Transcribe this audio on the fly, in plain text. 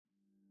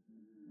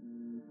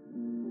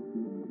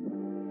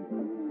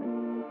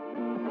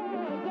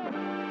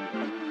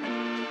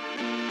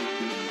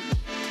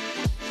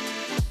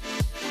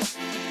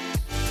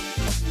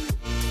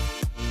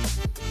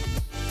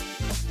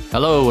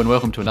Hello and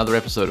welcome to another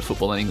episode of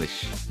Football in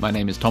English. My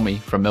name is Tommy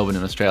from Melbourne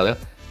in Australia,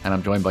 and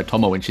I'm joined by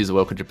Tomo in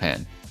Shizuoka,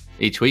 Japan.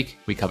 Each week,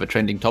 we cover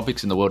trending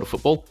topics in the world of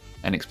football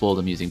and explore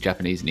them using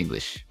Japanese and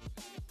English.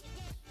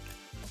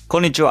 こ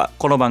んにちは。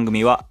この番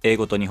組は英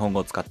語と日本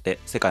語を使って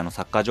世界の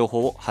サッカー情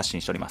報を発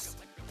信しております。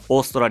オ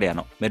ーストラリア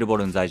のメルボ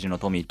ルン在住の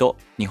トミーと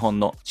日本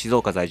の静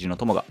岡在住の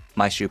トモが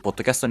毎週ポッ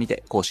ドキャストに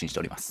て更新して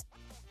おります。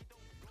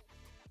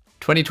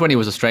2020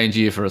 was a strange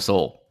year for us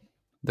all.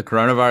 The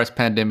coronavirus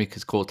pandemic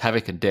has caused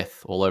havoc and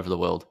death all over the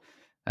world,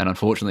 and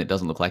unfortunately it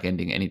doesn't look like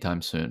ending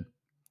anytime soon.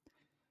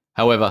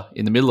 However,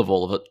 in the middle of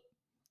all of it,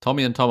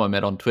 Tommy and Tomo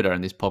met on Twitter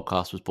and this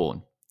podcast was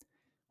born.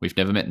 We've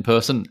never met in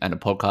person and are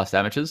podcast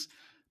amateurs,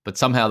 but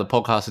somehow the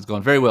podcast has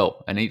gone very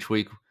well, and each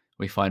week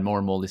we find more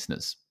and more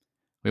listeners.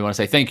 We want to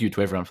say thank you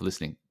to everyone for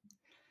listening.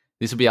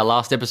 This will be our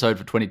last episode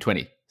for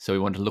 2020, so we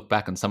want to look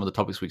back on some of the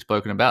topics we've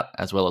spoken about,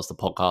 as well as the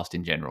podcast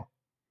in general.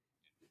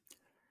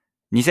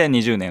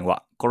 2020年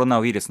はコロナ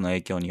ウイルスの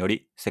影響によ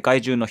り世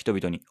界中の人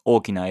々に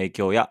大きな影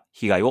響や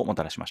被害をも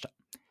たらしました。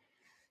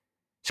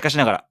しかし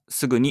ながら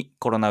すぐに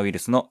コロナウイル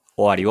スの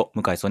終わりを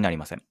迎えそうにあり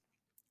ません。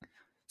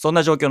そん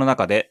な状況の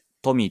中で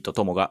トミーと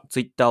トモが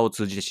ツイッターを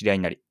通じて知り合い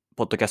になり、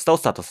ポッドキャストを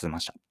スタートさせま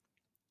した。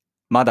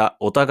まだ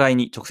お互い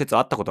に直接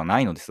会ったことはな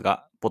いのです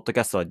が、ポッドキ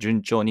ャストは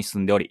順調に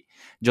進んでおり、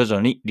徐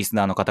々にリス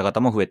ナーの方々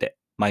も増えて、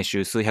毎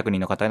週数百人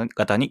の方々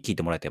に聞い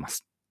てもらえていま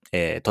す。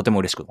とても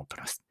嬉しく思ってお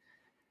ります。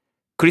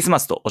クリスマ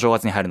スとお正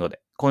月に入るので、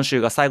今週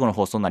が最後の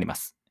放送になりま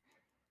す。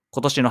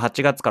今年の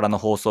8月からの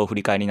放送を振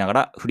り返りなが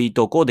ら、フリー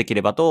トークをでき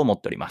ればと思っ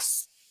ておりま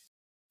す。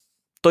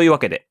というわ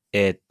けで、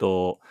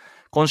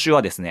今週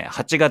はですね、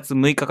8月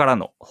6日から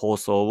の放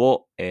送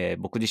を、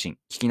僕自身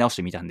聞き直し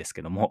てみたんです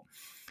けども、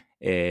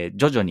徐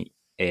々に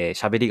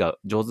喋りが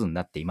上手に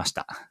なっていまし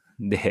た。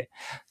で、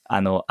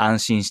安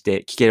心し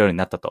て聞けるように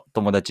なったと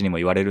友達にも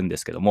言われるんで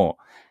すけども、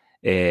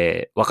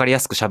わかり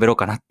やすく喋ろう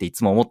かなってい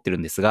つも思ってる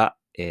んですが、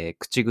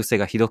口癖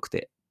がひどく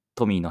て、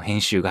トミーの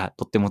編集が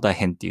とっても大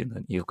変っていうの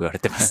によく言われ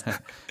てます。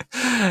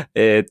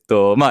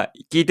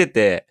聞いて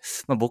て、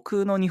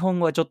僕の日本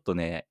語はちょっと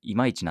ね、い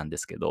まいちなんで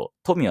すけど、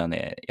トミーは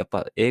ね、やっ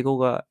ぱ英語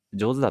が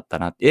上手だった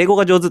な、英語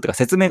が上手っていうか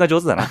説明が上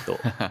手だなと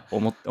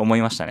思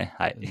いましたね。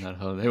はい。なる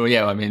ほど。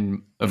Yeah, I mean,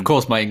 of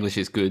course my English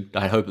is good.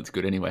 I hope it's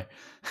good anyway.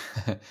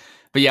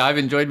 But yeah, I've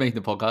enjoyed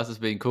making the podcast. It's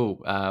been cool.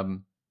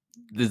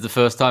 This is the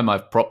first time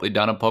I've properly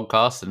done a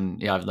podcast, and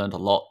yeah, I've learned a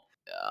lot.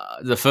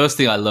 The first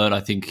thing I learned,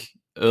 I think,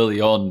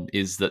 early on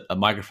is that a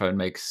microphone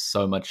makes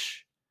so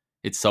much.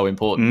 It's so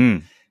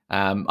important.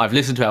 I've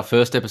listened to our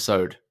first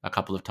episode a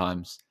couple of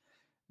times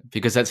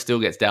because that still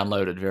gets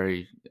downloaded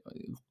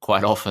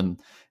quite often,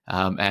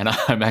 and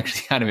I'm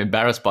actually kind of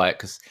embarrassed by it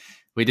because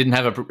we didn't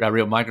have a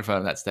real microphone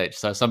at that stage.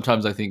 So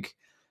sometimes I think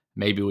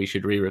maybe we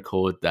should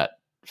re-record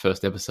that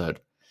first episode.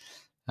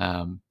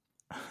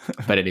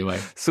 But anyway.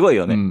 すごい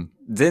よね。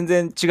全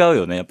然違う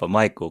よね。やっぱ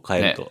マイクを変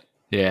えると。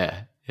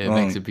Yeah. It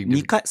makes a big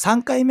difference.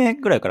 3回目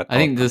ぐらいから変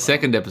わった。I think the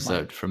second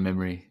episode from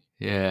memory.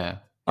 Yeah.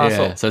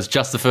 So it's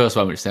just the first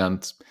one which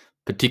sounds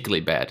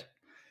particularly bad.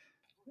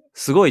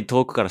 すごい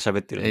遠くから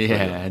喋ってる。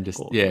Yeah, I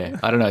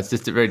don't know. It's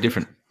just very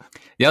different.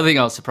 The other thing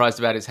I was surprised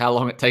about is how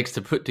long it takes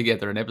to put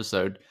together an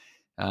episode.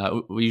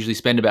 We usually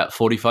spend about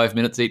 45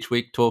 minutes each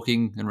week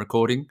talking and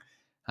recording.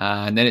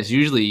 And then it's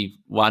usually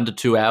 1 to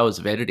 2 hours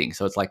of editing.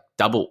 So it's like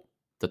double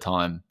the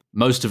time.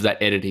 Most of that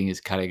editing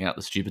is cutting out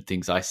the stupid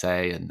things I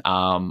say and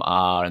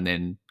and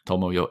then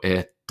tomo yo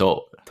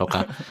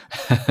toka.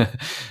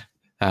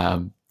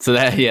 So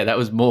that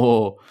was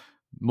more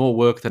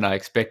work than I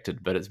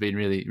expected, but it's been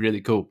really,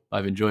 really cool.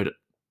 I've enjoyed it.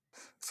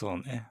 そう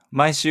ね。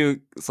毎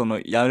週、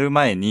やる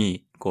前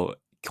に、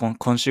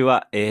今週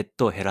は、減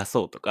ら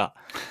そうとか、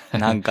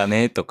なんか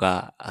ね、と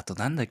か、あと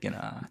なんだっけ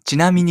な。ち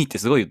なみにって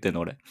すごい言ってんの、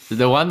俺。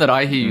The one that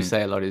I hear you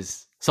say a lot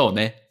is, そう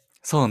ね。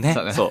そうね。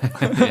そう。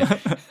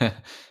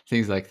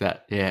Things like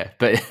that, yeah.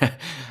 But,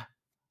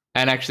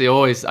 and actually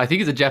always, I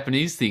think it's a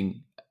Japanese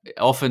thing.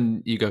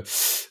 Often you go,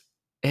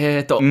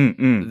 that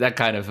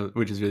kind of,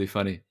 which is really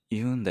funny.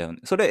 言うんだよね。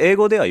それ英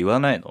語では言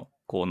わないの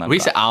？We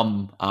sayと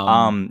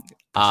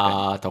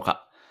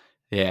か。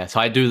Yeah, so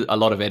I do a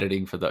lot of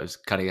editing for those,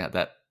 cutting out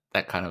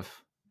that kind of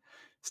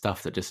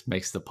stuff that just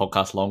makes the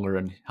podcast longer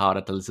and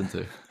harder to listen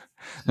to.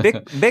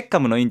 ベッカ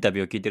ムのインタビ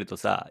ューを聞いてると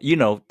さ、you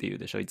know って言う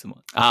でしょ、いつも。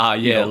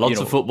Yeah,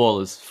 lots of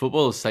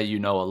footballers say you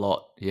know a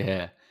lot.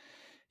 Yeah.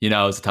 You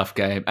know, it's a tough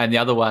game. And the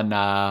other one,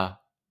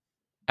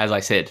 as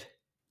I said.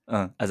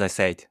 As I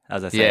said.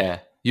 Yeah,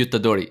 言った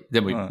通り。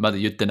でも、まだ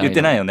言ってない。言っ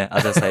てないよね。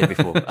As I said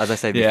before.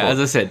 Yeah, as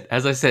I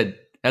said,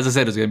 it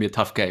was going to be a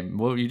tough game.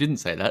 Well, you didn't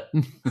say that.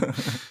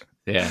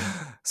 Yeah.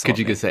 Could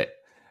you say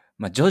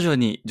it? 徐々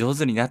に上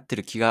手になって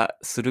る気が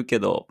するけ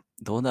ど、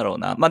どうだろう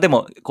な。で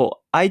も、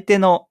相手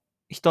の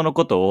人の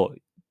ことを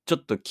ちょっ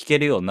と聞け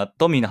るような、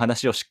トミーの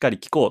話をしっかり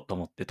聞こうと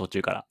思って途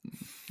中から。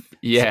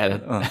Yeah,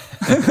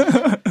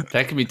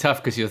 that can be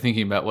tough because you're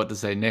thinking about what to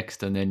say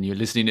next and then you're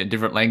listening in a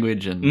different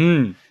language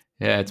and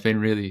yeah, it's been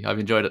really, I've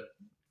enjoyed it.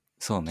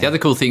 そうね。The other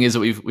cool thing is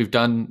that we've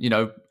done,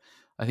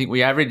 I think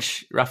we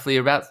average roughly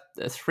about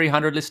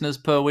 300 listeners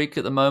per week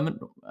at the moment,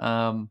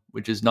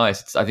 which is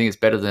nice. I think it's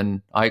better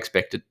than I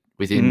expected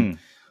within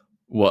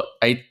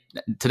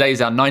today's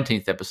our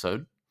 19th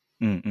episode.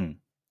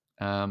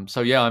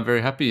 So yeah, I'm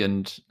very happy.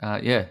 And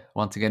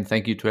once again,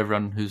 thank you to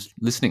everyone who's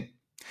listening.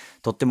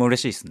 とっても嬉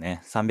しいです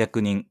ね。300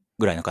人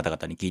ぐらいの方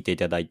々に聞いてい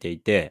ただいてい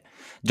て、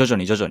徐々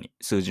に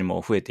数字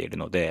も増えている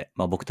ので、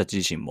僕たち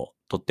自身も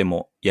とって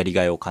もやり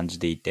がいを感じ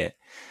ていて、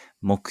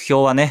目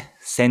標はね、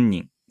1000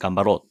人頑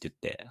張ろうって言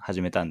って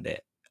始めたん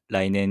で、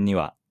来年に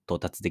は到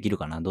達できる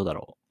かな、どうだ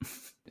ろ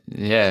う。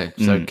Yeah,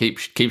 so keep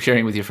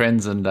sharing with your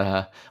friends, and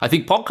I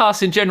think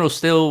podcasts in general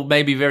still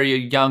maybe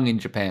very young in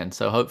Japan.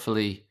 So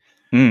hopefully,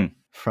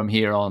 from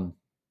here on,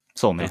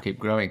 そうね。 they'll keep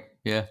growing.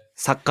 Yeah,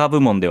 サッカー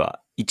部門で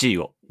は1位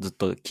をずっ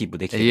とキープ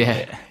できているの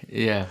で。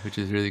Yeah,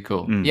 which is really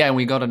cool. Yeah, and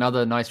we got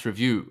another nice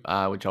review,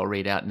 which I'll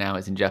read out now.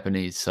 It's in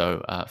Japanese,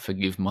 so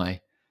forgive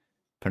my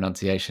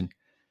pronunciation.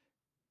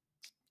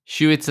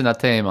 秀逸な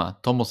テーマ、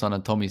ともさんと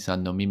トミさ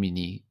んの耳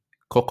に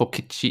心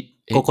地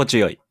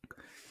よい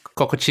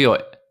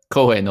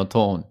声の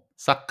トーン。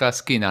サッカー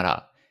好きな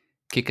ら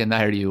聞け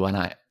ない理由は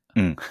ない。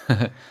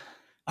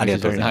ありが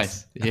とうございま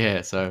す。Yeah,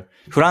 so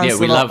フラン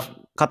スの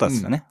方で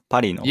すよね。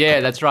パリの方。Yeah,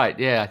 that's right.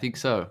 Yeah, I think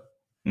so.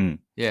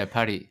 Yeah,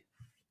 パリ。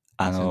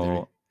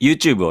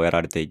YouTube をや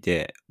られてい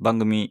て、番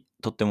組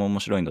とっても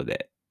面白いの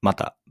で、ま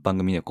た番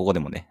組でここ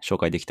でもね、紹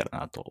介できたら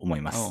なと思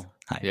います。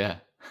はい。Yeah.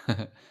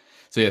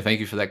 So yeah, thank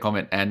you for that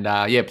comment. And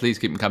please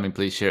keep them coming.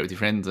 Please share it with your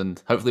friends. And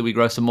hopefully we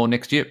grow some more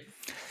next year.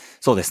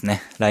 そうです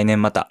ね。来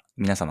年また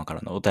皆様か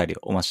らのお便りを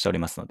お待ちしており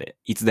ますので、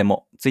いつで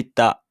も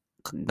Twitter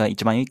が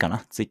一番いいか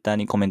な。Twitter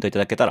にコメントいた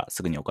だけたら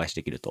すぐにお返し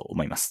できると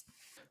思います。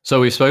So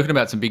we've spoken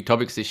about some big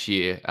topics this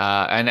year.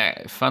 And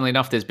funnily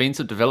enough, there's been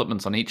some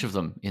developments on each of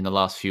them in the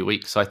last few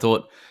weeks. So I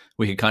thought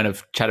we could kind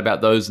of chat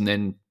about those and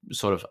then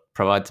sort of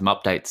provide some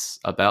updates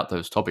about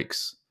those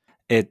topics.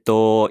 い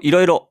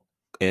ろいろ、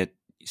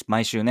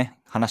毎週ね、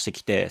話して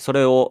きて、そ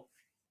れを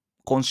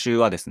今週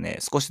はですね、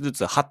少しず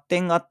つ発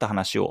展があった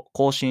話を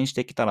更新し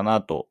てきたら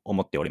なと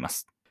思っておりま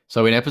す。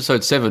So in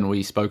episode 7, we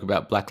spoke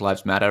about Black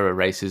Lives Matter,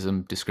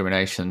 racism,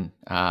 discrimination,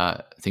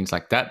 things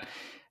like that,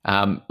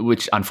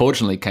 which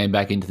unfortunately came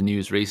back into the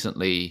news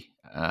recently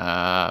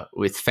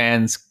with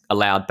fans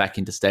allowed back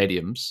into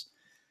stadiums.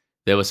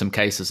 There were some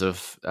cases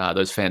of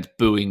those fans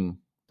booing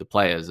the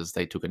players as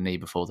they took a knee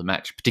before the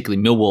match,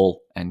 particularly Millwall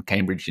and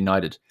Cambridge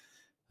United.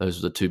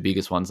 Those were the two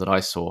biggest ones that I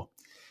saw,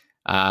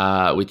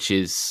 which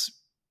is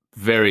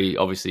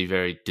obviously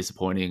very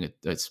disappointing.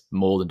 It's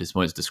more than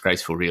disappointing, it's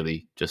disgraceful,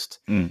 really.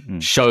 Just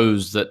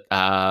shows that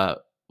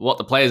what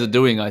the players are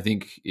doing, I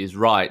think, is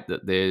right,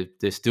 that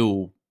there's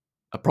still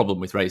a problem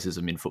with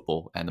racism in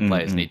football and the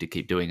players need to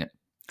keep doing it.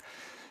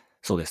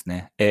 そうです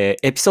ね。エ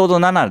ピソード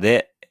7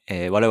で、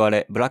我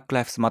々ブラック・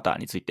ライフズ・マター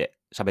について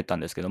喋ったん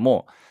ですけど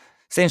も、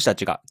選手た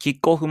ちがキッ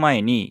クオフ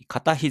前に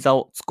片膝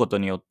をつくこと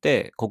によっ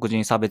て黒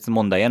人差別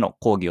問題への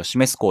抗議を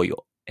示す行為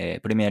を、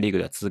プレミアリーグ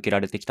では続けら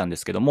れてきたんで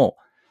すけども、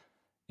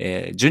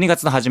12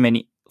月の初め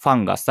にファ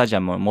ンがスタジア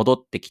ムに戻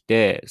ってき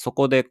て、そ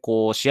こで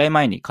こう試合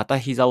前に片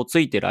膝をつ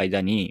いてる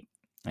間に、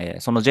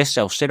そのジェスチ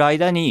ャーをしてる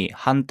間に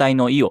反対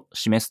の意を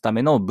示すた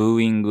めのブー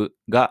イング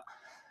が、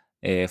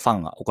ファ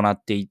ンが行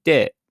ってい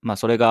て、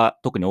それが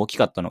特に大き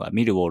かったのが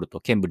ミルウォールと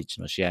ケンブリッ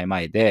ジの試合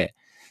前で、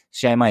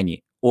試合前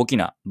に大き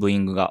なブーイ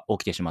ングが起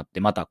きてしまって、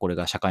またこれ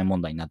が社会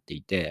問題になって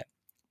いて、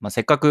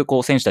せっかくこ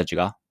う選手たち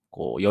が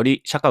こうよ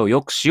り社会を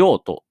良くしよ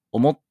うと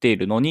思ってい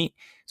るのに、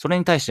それ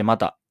に対してま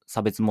た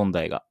差別問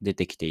題が出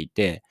てきてい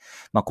て、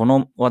こ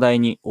の話題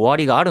に終わ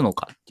りがあるの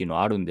かっていうの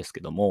はあるんですけ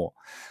ども、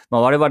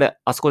我々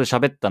あそこで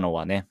喋ったの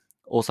はね、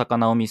大坂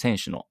なおみ選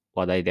手の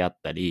話題であっ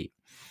たり、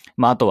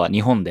あとは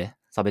日本で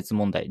差別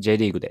問題、J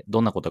リーグで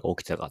どんなことが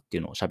起きてたかってい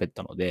うのを喋っ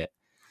たので、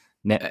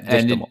ね。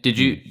And did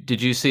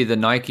you see the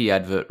Nike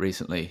advert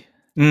recently?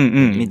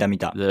 見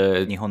た。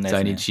The 日本のや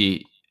つね。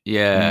Zainichi,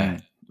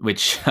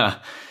 which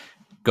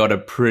got a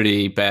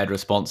pretty bad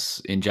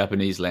response in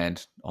Japanese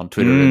land on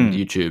Twitter and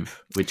YouTube,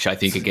 which I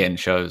think again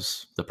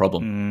shows the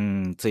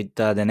problem. ツイッ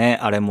ターでね、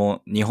あれ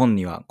も日本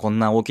にはこん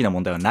な大きな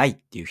問題はないっ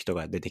ていう人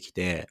が出てき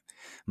て、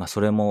そ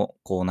れも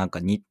こうなん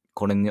か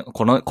これに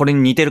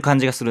似てる感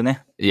じがする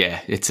ね。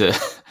Yeah, it's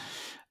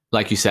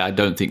like you said, I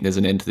don't think there's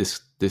an end to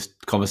this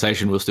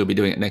conversation. We'll still be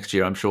doing it next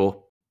year, I'm sure.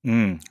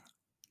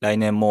 来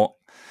年も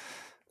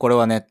これ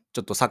はね、ち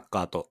ょっとサッ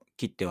カーと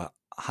切っては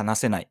話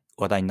せない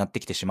話題になって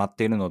きてしまっ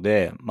ているの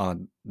で、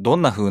ど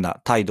んな風な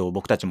態度を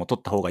僕たちも取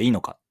った方がいいの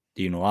かっ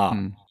ていうのは、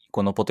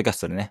このポッドキャス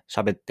トでね、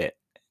喋って、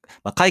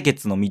解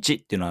決の道っ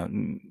ていうのは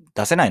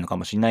出せないのか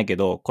もしれないけ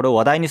ど、これを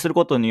話題にする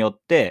ことによっ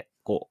て、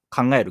こう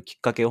考えるきっ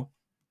かけを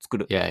作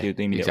るってい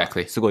う意味では、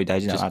すごい大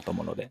事だなと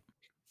思うので。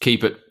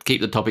Keep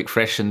the topic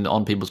fresh and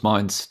on people's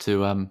minds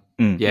to,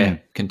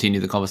 continue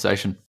the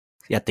conversation.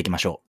 やっていきま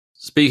しょう。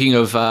Speaking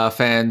of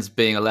fans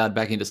being allowed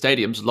back into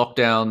stadiums,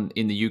 lockdown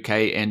in the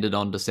UK ended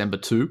on December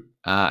 2,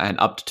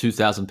 and up to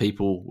 2,000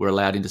 people were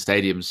allowed into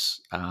stadiums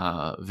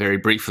very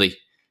briefly.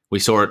 We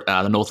saw it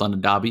at the North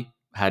London Derby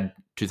had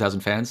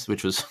 2,000 fans,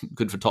 which was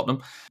good for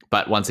Tottenham.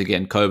 But once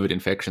again, COVID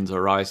infections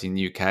are rising in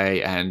the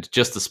UK. And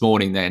just this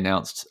morning, they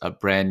announced a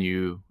brand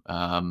new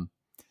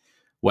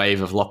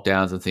wave of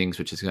lockdowns and things,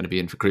 which is going to be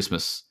in for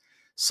Christmas.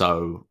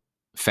 So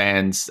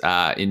fans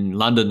in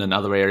London and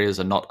other areas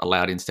are not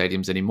allowed in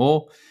stadiums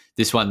anymore.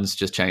 This one's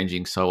just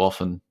changing so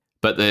often.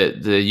 But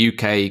the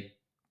UK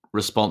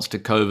response to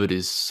COVID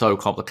is so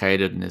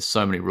complicated and there's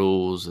so many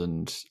rules,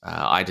 and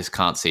I just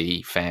can't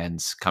see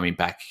fans coming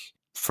back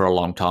for a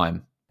long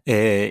time.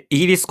 イ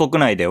ギリス国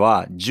内で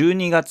は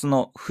12月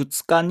の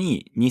2日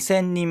に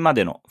2000人ま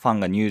でのファン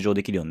が入場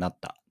できるようになっ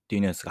たってい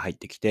うニュースが入っ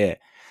てき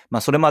て、ま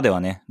あそれまで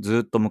はね、ず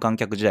っと無観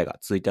客時代が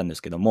続いたんで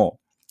すけども、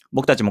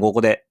僕たちもこ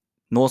こで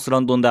ノース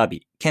ロンドンダービ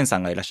ー、ケンさ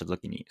んがいらっしゃった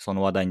時にそ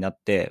の話題になっ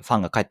てファ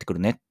ンが帰ってくる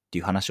ねって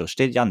いう話をし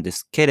ていたんで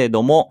すけれ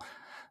ども、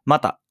ま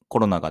たコ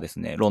ロナがです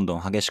ね、ロンド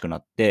ン激しくな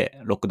って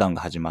ロックダウン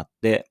が始まっ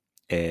て、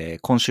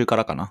今週か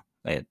らかな、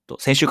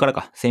先週から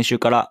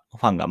フ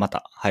ァンがま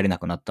た入れな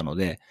くなったの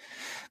で、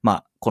ま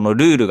あ、この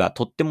ルールが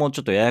とってもち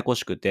ょっとややこ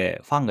しく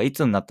て、ファンがい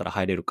つになったら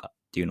入れるかっ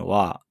ていうの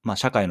は、まあ、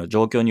社会の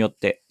状況によっ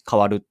て変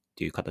わるっ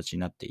ていう形に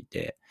なってい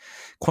て、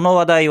この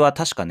話題は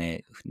確か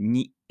ね、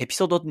エピ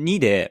ソード2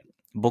で、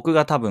僕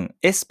が多分、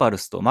エスパル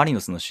スとマリノ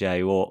スの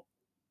試合を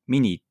見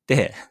に行っ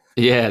て、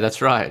Yeah,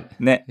 that's right.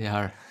 ね。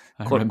Yeah,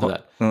 I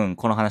remember that.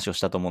 この話をし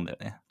たと思うんだよ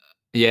ね。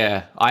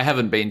Yeah, I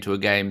haven't been to a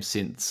game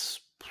since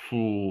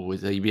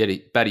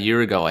about a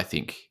year ago, I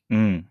think.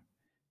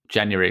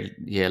 January,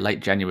 late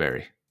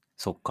January.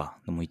 そっか。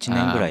でも1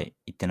年ぐらい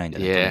行ってないんだ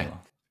ね。Yeah,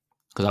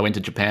 because I went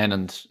to Japan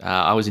and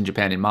I was in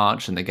Japan in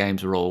March and the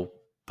games were all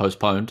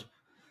postponed.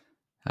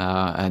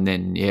 And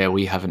then,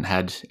 we haven't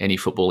had any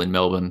football in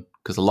Melbourne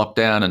because of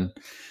lockdown. And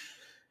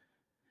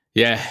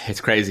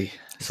it's crazy.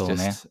 It's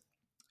just,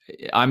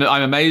 I'm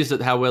amazed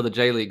at how well the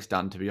J League's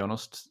done, to be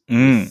honest.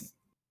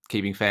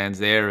 Keeping fans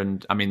there.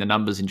 And I mean, the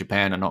numbers in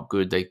Japan are not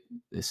good. They're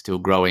still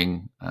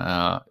growing.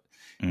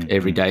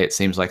 Every day it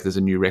seems like there's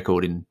a new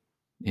record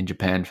in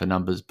Japan for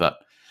numbers. But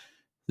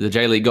the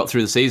J League got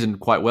through the season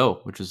quite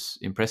well, which was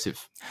impressive.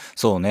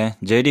 そうね。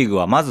J リーグ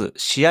はまず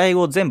試合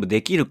を全部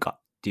できるか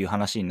っていう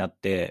話になっ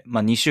て、ま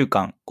あ2週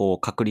間こう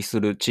隔離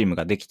するチーム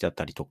ができて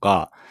たりと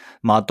か、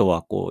まああと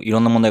はこういろ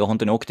んな問題が本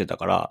当に起きてた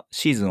から、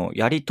シーズンを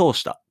やり通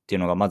したってい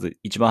うのがまず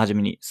一番初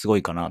めにすご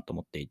いかなと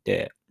思ってい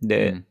て、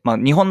で、まあ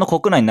日本の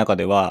国内の中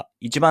では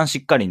一番し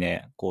っかり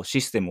ね、こうシ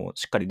ステムを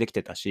しっかりでき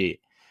てた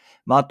し、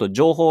まああと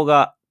情報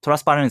がトラン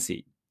スパレン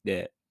シー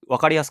で分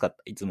かりやすかった。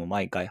いつも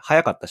毎回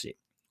早かったし、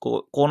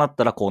こうなっ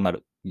たらこうな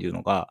るっていう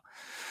のが、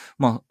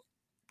まあ、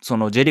そ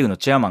の J リーグの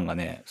チェアマンが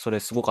ね、それ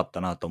すごかった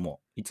なと思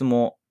う。いつ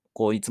も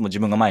自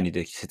分が前に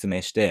出て説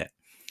明して、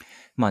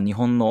まあ日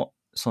本の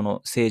その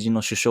政治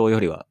の首相よ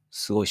りは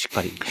すごいしっ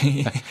かり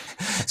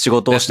仕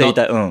事をしてい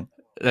た。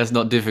That's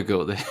not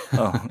difficult.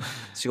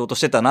 仕事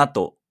してたな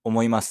と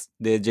思います。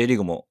で、J リー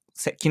グも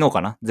昨日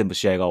かな、全部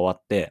試合が終わ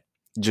って、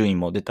順位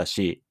も出た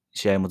し、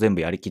試合も全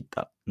部やりきっ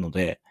たの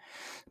で、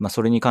まあ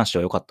それに関して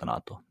は良かった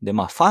なと。で、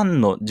まあファ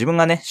ンの自分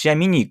がね、試合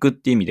見に行くっ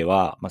ていう意味で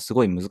は、まあす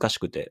ごい難し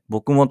くて、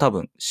僕も多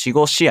分4、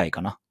5試合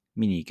かな、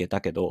見に行け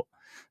たけど、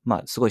ま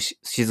あすごい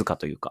静か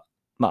というか、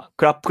まあ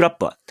クラッ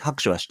プは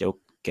拍手はして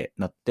OK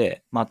なっ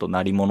て、まああと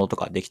鳴り物と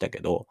かできたけ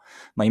ど、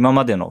まあ今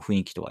までの雰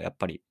囲気とはやっ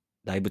ぱり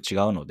だいぶ違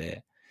うの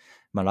で、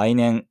まあ来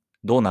年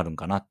どうなるん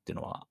かなっていう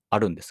のはあ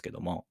るんですけ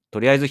ども、と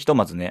りあえずひと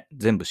まずね、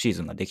全部シー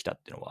ズンができた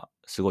っていうのは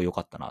すごい良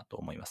かったなと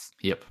思います。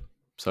Yep.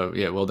 So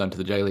well done to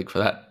the J League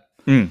for that.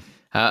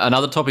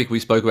 Another topic we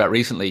spoke about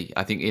recently,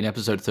 I think in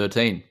episode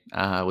 13,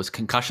 was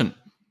concussion.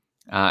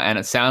 And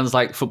it sounds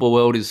like football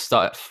world is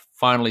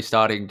finally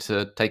starting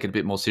to take it a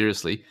bit more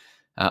seriously.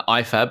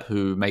 IFAB,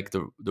 who make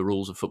the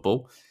rules of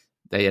football,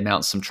 they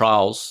announced some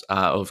trials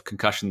of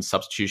concussion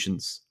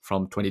substitutions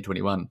from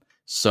 2021.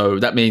 So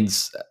that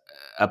means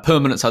a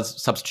permanent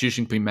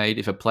substitution can be made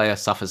if a player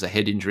suffers a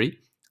head injury,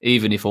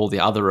 even if all the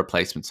other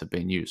replacements have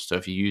been used. So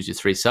if you use your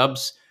 3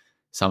 subs,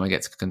 someone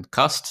gets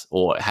concussed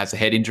or has a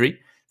head injury,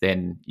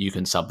 then you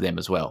can sub them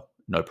as well.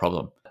 No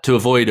problem. To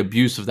avoid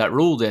abuse of that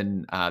rule,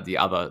 then the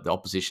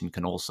opposition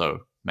can also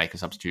make a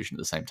substitution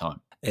at the same time.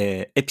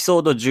 エピソ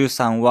ード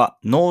13は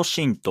脳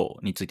震盪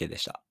についてで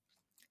した。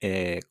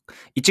来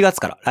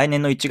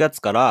年の1月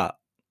から、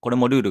これ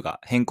もルールが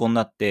変更に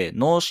なって、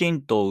脳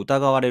震盪を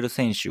疑われる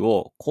選手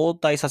を交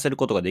代させる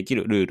ことができ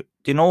るルール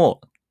っていうの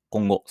を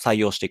今後採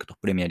用していくと、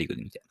プレミアリーグ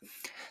で見て。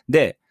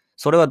で、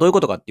それはどういうこ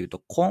とかっていう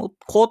と、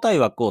交代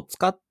枠を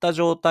使った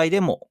状態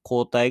でも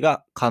交代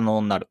が可能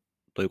になる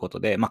ということ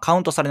で、まあカウ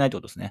ントされないとい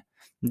うことですね。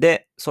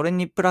で、それ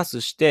にプラ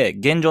スして、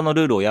現状の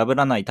ルールを破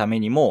らないため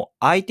にも、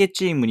相手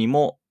チームに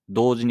も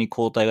同時に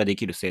交代がで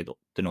きる制度っ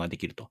ていうのがで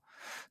きると。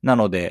な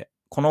ので、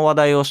この話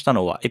題をした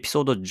のはエピ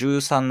ソード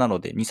13なの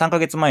で、2、3ヶ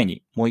月前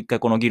にもう一回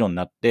この議論に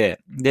なっ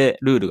て、で、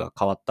ルールが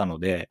変わったの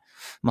で、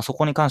まあそ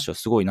こに関しては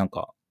すごいなん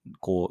か、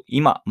こう、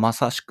今ま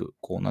さしく、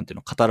こう、なんていう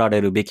の、語ら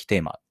れるべきテ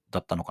ーマだ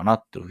ったのかな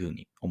というふう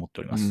に思っ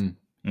ております。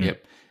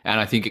Yep. And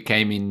I think it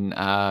came in,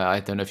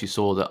 I don't know if you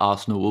saw the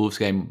Arsenal-Wolves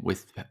game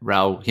with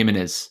Raul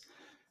Jimenez,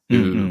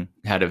 who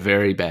had a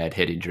very bad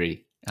head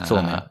injury.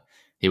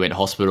 he went to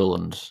hospital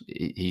and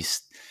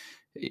he's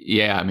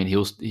I mean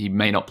he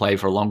may not play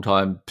for a long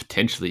time,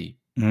 potentially,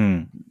 う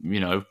ん。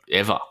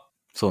ever.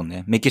 そう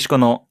ね。メキシコ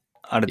の、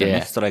あれだよね、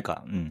 Yeah. ストライ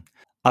カー。うん。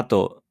あ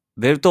と、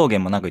ベルトーゲ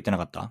ンもなんか言ってな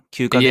かった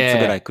 ?9 ヶ月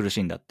ぐらい苦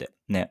しんだって。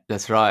ね。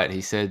That's right. He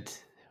said,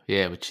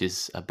 which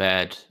is a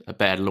bad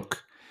look.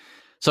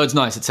 So it's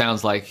nice. It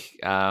sounds like,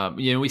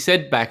 we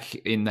said back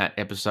in that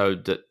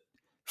episode that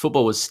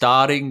football was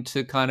starting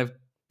to kind of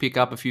pick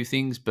up a few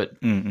things, but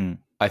うんうん。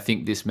I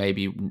think this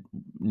maybe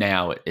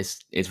now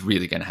it's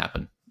really going to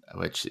happen,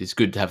 which is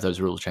good to have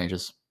those rule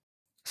changes.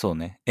 そう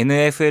ね。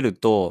NFL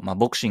と、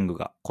ボクシング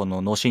がこ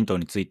の脳震盪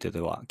についてで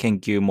は研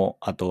究も、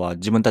あとは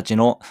自分たち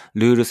の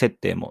ルール設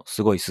定も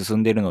すごい進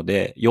んでいるの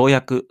で、よう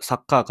やくサ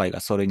ッカー界が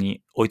それ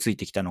に追いつい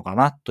てきたのか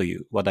なとい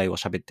う話題を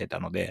喋ってた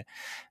ので、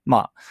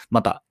ま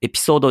たエピ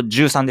ソード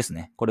13です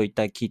ね。これを一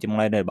体聞いても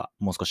らえれば、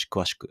もう少し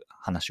詳しく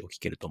話を聞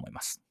けると思い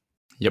ます。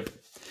Yep.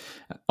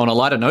 On a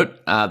lighter note,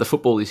 the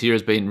football this year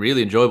has been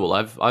really enjoyable.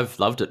 I've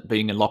loved it.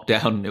 Being in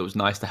lockdown, it was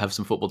nice to have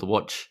some football to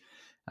watch.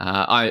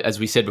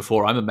 As we said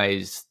before, I'm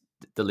amazed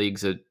the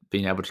leagues are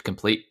being able to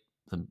complete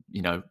them,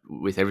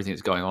 with everything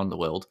that's going on in the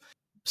world.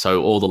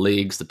 So all the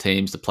leagues, the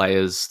teams, the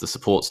players, the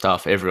support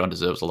staff, everyone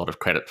deserves a lot of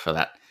credit for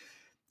that.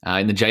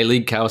 In the J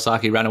League,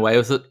 Kawasaki ran away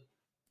with it,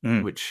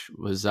 which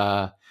was,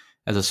 as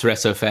a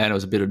Cerezo fan, it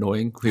was a bit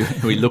annoying.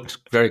 We looked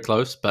very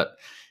close, but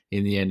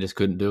in the end, just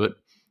couldn't do it.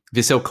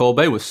 Vissel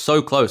Kobe was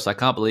so close. I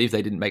can't believe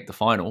they didn't make the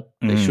final.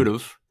 They should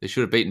have. They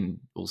should have beaten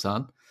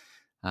Ulsan.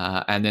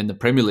 And then the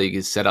Premier League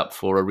is set up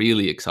for a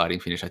really exciting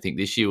finish. I think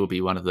this year will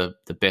be one of the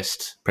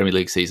best Premier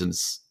League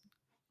seasons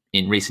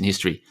in recent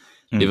history.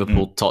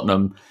 Liverpool,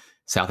 Tottenham,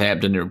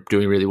 Southampton are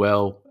doing really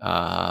well.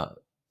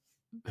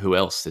 Who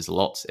else? There's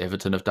lots.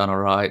 Everton have done all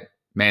right.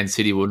 Man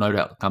City will no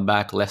doubt come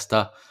back.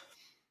 Leicester.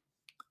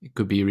 It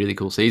could be a really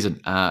cool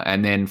season.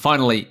 And then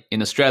finally,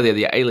 in Australia,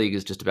 the A-League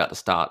is just about to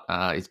start.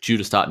 It's due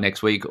to start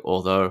next week,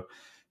 although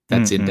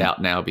that's in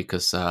doubt now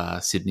because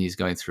Sydney is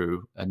going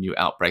through a new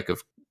outbreak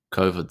of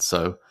COVID.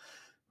 So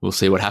we'll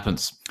see what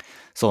happens.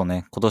 そう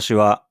ね。今年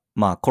は、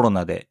コロ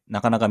ナでな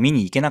かなか見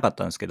に行けなかっ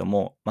たんですけど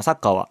も、サッ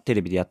カーはテ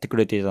レビでやってく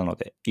れていたの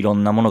で、いろ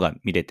んなものが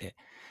見れて、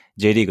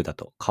J リーグだ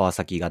と川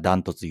崎がダ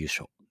ントツ優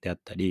勝であっ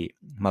たり、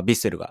ヴィッ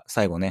セルが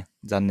最後ね、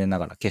残念な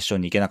がら決勝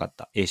に行けなかっ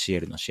た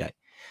ACL の試合。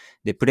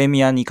で、プレ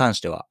ミアに関し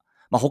ては、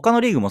他の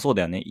リーグもそう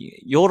だよね。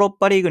ヨーロッ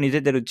パリーグに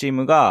出てるチー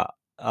ムが、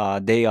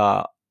they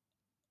are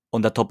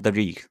on the top of the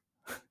league.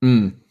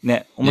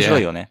 ね、面白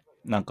いよね。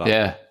なんか、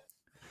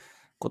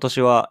今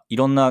年はい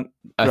ろんな。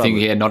I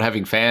think, not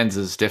having fans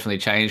has definitely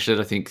changed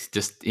it. I think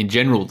just in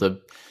general,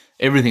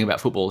 everything about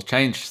football has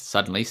changed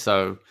suddenly.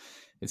 So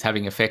it's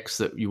having effects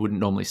that you wouldn't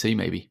normally see,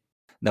 maybe.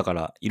 だか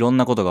ら、いろん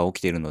なことが起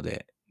きているの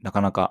で、な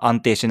かなか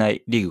安定しな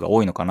いリーグが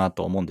多いのかな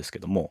と思うんですけ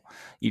ども、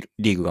リ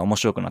ーグが面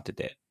白くなって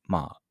て、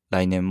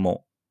来年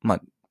も、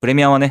プレ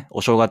ミアはね、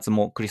お正月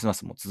もクリスマ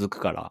スも続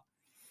くから、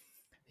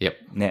Yep.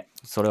 ね、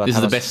それは This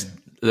is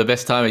the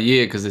best time of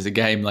year because there's a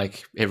game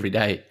like every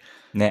day.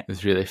 ね。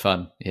 It's really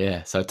fun.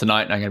 Yeah. So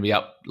tonight I'm going to be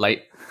up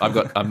late.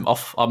 I'm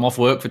off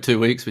work for 2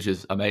 weeks, which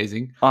is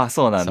amazing. あ、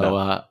そうなんだ。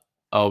So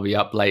I'll be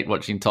up late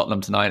watching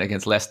Tottenham tonight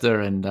against Leicester,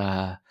 and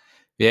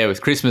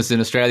with Christmas in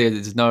Australia,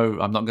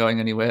 I'm not going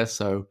anywhere,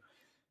 so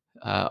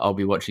I'll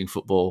be watching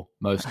football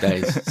most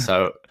days.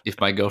 So if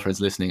my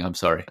girlfriend's listening, I'm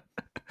sorry.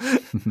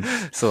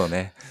 そう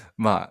ね。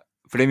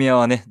プレミア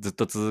はね、ずっ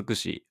と続く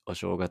し、お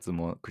正月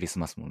もクリス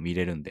マスも見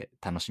れるんで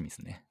楽しみで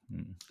すね。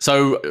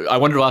So I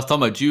wanted to ask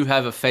Tomo, do you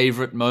have a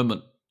favorite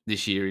moment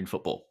this year in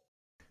football?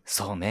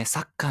 そうね、サ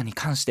ッカーに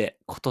関して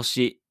今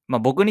年、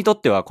僕にとっ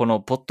てはこ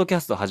のポッドキ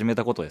ャストを始め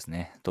たことです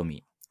ね、ト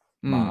ミ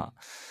ー。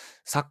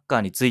サッカ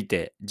ーについ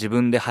て自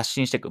分で発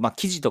信していく。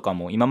記事とか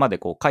も今まで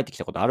書いてき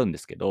たことあるんで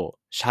すけど、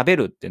喋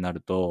るってな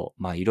ると、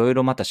いろい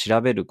ろまた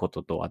調べるこ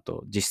とと、あ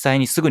と実際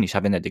にすぐに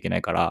喋んないといけな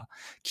いから、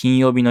金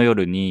曜日の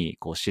夜に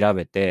調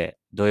べて、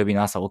土曜日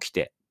の朝起き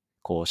て、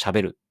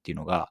喋るっていう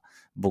のが、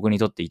僕に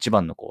とって一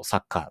番のサ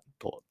ッカー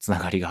とつな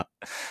がりが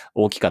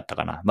大きかった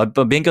かな。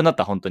勉強になっ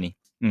た、本当に。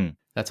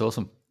That's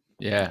awesome.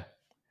 Yeah.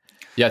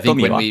 Yeah, I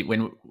think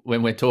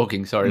when we're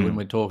talking, when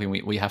we're talking,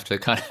 we have to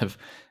kind of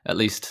at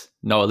least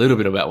know a little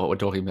bit about what we're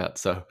talking about.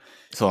 So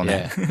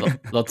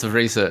lots of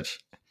research.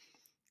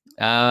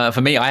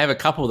 For me, I have a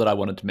couple that I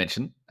wanted to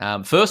mention.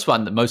 First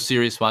one, the most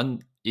serious one,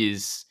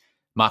 is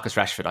Marcus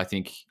Rashford. I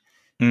think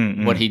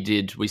what he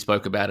did, we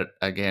spoke about it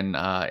again,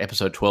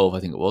 episode 12,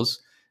 I think it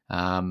was,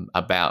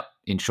 about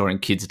ensuring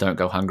kids don't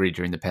go hungry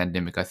during the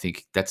pandemic. I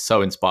think that's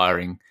so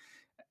inspiring,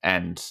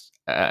 and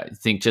I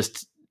think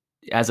just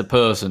as a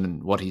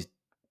person, what he's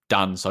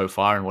done so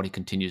far and what he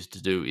continues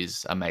to do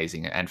is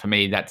amazing. And for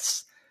me,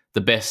 that's the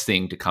best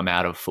thing to come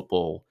out of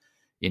football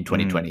in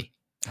 2020.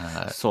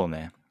 そう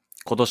ね。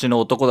今年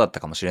の男だった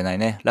かもしれない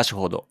ね。ラッシュ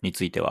フォードに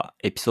ついては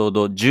エピソー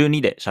ド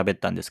12で喋っ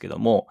たんですけど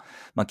も、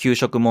給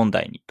食問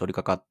題に取り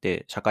掛かっ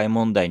て社会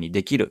問題に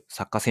できる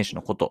サッカー選手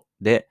のこと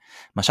で、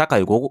社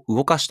会を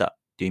動かしたっ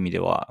ていう意味で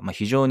は、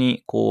非常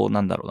に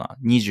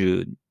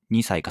22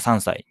歳か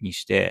3歳に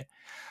して、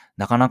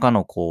なかなか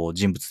の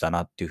人物だ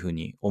なっていうふう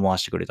に思わ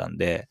せてくれたん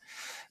で、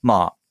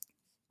まあ、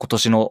今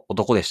年の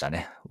男でした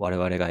ね。我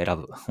々が選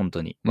ぶ。本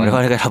当に。我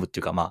々が選ぶって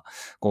いうか、まあ、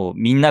こう、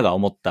みんなが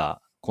思っ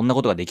た、こんな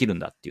ことができるん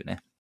だっていうね。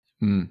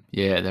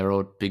Yeah, they're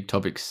all big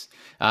topics.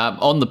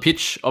 On the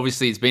pitch,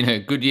 obviously, it's been a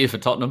good year for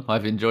Tottenham.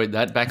 I've enjoyed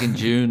that. Back in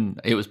June,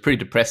 it was pretty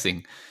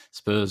depressing.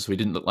 Spurs, we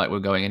didn't look like we were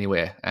going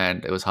anywhere,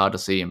 and it was hard to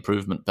see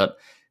improvement. But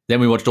then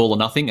we watched All or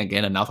Nothing,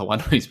 again, another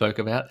one we spoke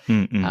about.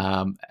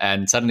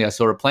 And suddenly I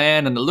saw a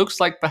plan, and it looks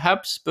like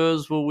perhaps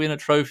Spurs will win a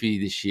trophy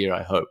this year,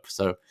 I hope.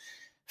 So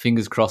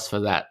fingers crossed for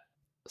that.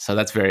 So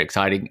that's very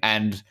exciting.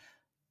 And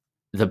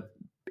not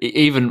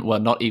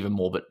even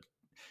more, but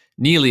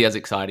nearly as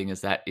exciting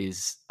as that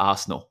is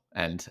Arsenal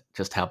and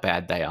just how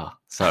bad they are.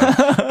 So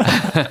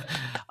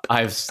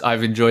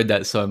I've enjoyed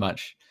that so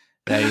much.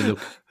 They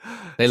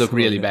look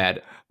really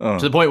bad to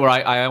the point where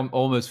I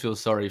almost feel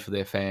sorry for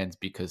their fans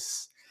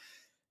because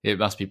it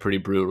must be pretty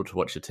brutal to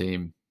watch a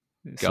team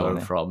go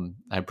from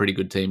a pretty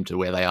good team to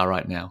where they are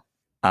right now.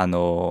 ま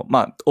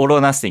あ、オール・オ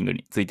ア・ナッシング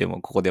について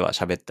もここでは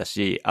喋った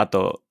し、あ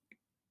と、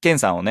ケン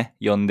さんをね、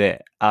呼ん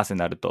で、アーセ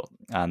ナルと、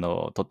ト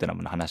ッテナ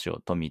ムの話を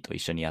トミーと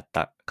一緒にやっ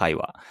た回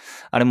は、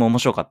あれも面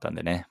白かったん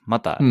でね、ま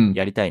た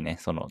やりたいね、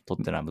そのト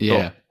ッテナムと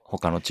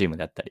他のチーム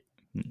であったり。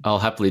I'll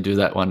happily do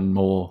that one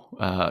more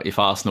if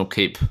Arsenal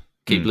keep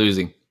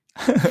losing.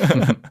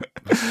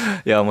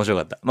 いや、面白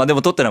かった。まあで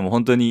もトッテナム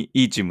本当に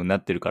いいチームにな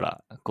ってるか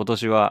ら、今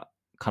年は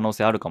可能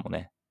性あるかも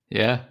ね。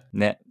Yeah.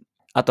 ね。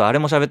あとあれ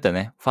も喋ったよ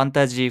ね。ファン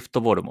タジーフッ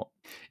トボールも。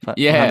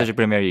Yeah. ファンタジー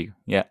プレミアリーグ。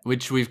Yeah.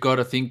 Which we've got,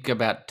 I think,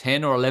 about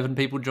 10 or 11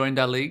 people joined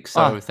our league.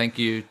 So thank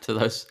you to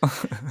those.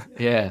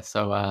 Yeah.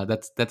 So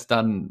that's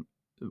done,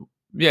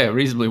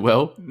 reasonably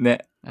well.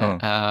 ね。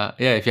Yeah,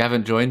 if you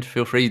haven't joined,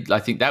 feel free. I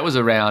think that was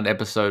around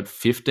episode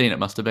 15, it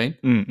must have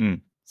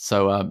been.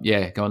 So,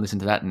 go and listen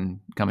to that and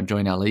come and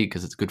join our league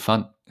because it's good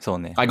fun. そう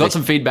ね。I got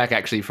some feedback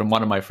actually from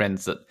one of my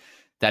friends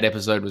that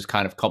episode was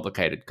kind of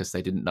complicated because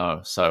they didn't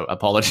know. So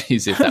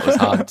apologies if that was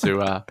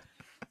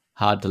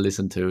hard to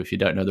listen to if you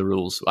don't know the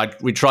rules.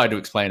 We tried to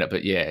explain it,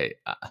 but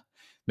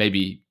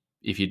maybe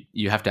if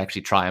you have to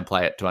actually try and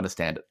play it to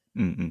understand it.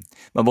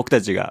 まあ、僕た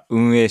ちが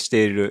運営し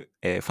ている、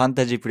ファン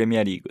タジープレミ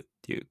アリーグっ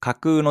ていう架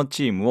空の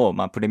チームを、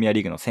まあ、プレミア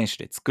リーグの選手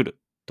で作る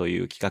とい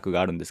う企画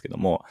があるんですけど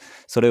も、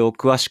それを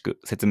詳しく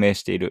説明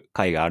している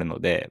回があるの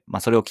で、まあ、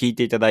それを聞い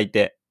ていただい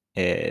て、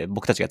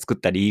僕たちが作っ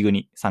たリーグ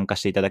に参加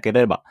していただけ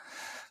れば、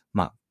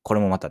まあ、これ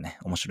もまたね、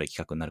面白い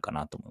企画になるか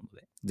なと思うの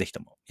で、ぜひ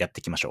ともやって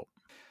いきましょ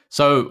う。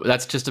So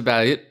that's just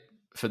about it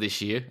for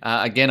this year.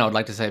 Again, I would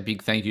like to say a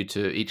big thank you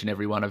to each and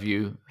every one of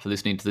you for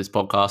listening to this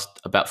podcast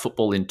about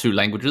football in 2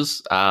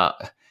 languages.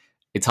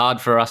 It's hard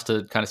for us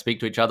to kind of speak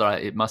to each other.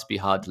 It must be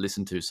hard to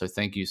listen to. So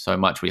thank you so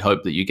much. We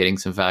hope that you're getting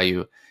some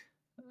value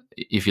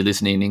if you're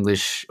listening in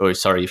English, or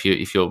sorry,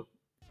 if your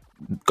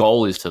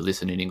goal is to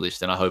listen in English,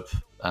 then I hope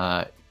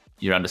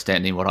you're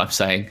understanding what I'm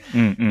saying.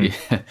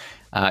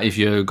 If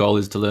your goal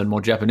is to learn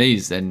more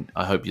Japanese, then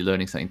I hope you're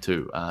learning something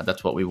too.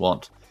 That's what we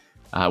want.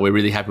 We're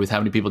really happy with how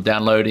many people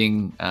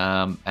downloading,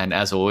 and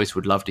as always,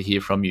 we'd love to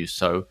hear from you.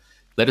 So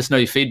let us know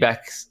your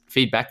feedback,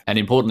 and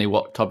importantly,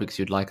 what topics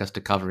you'd like us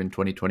to cover in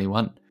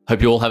 2021.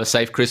 Hope you all have a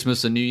safe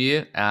Christmas and New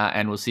Year,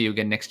 and we'll see you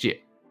again next year.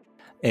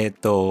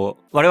 我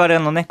々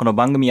のね、この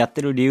番組やっ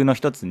てる理由の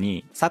一つ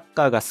に、サッ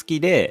カーが好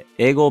きで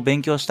英語を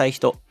勉強したい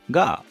人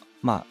が、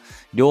まあ、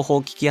両方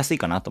聞きやすい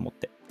かなと思っ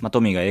て、まあ、ト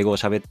ミーが英語を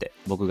喋って、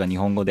僕が日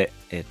本語で、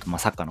まあ、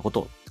サッカーのこ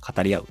とを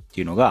語り合うって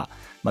いうのが、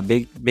まあ、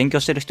勉強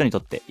してる人にと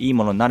っていい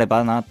ものになれ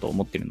ばなと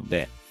思っているの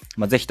で、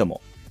まあ、ぜひと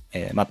も、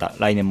また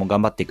来年も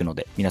頑張っていくの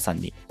で、皆さん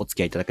にお付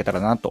き合いいただけたら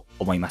なと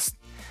思います。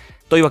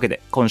というわけ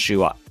で、今週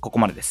はここ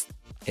までです。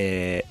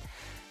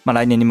まあ、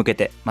来年に向け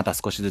てまた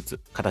少しずつ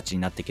形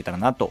になっていけたら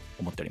なと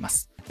思っておりま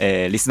す。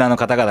リスナーの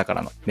方々か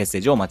らのメッセ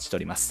ージをお待ちしてお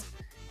ります。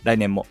来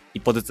年も一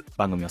歩ずつ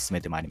番組を進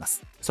めてまいりま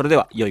す。それで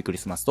は良いクリ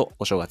スマスと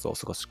お正月をお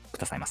過ごしく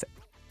ださいませ。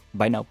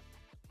バイナウ。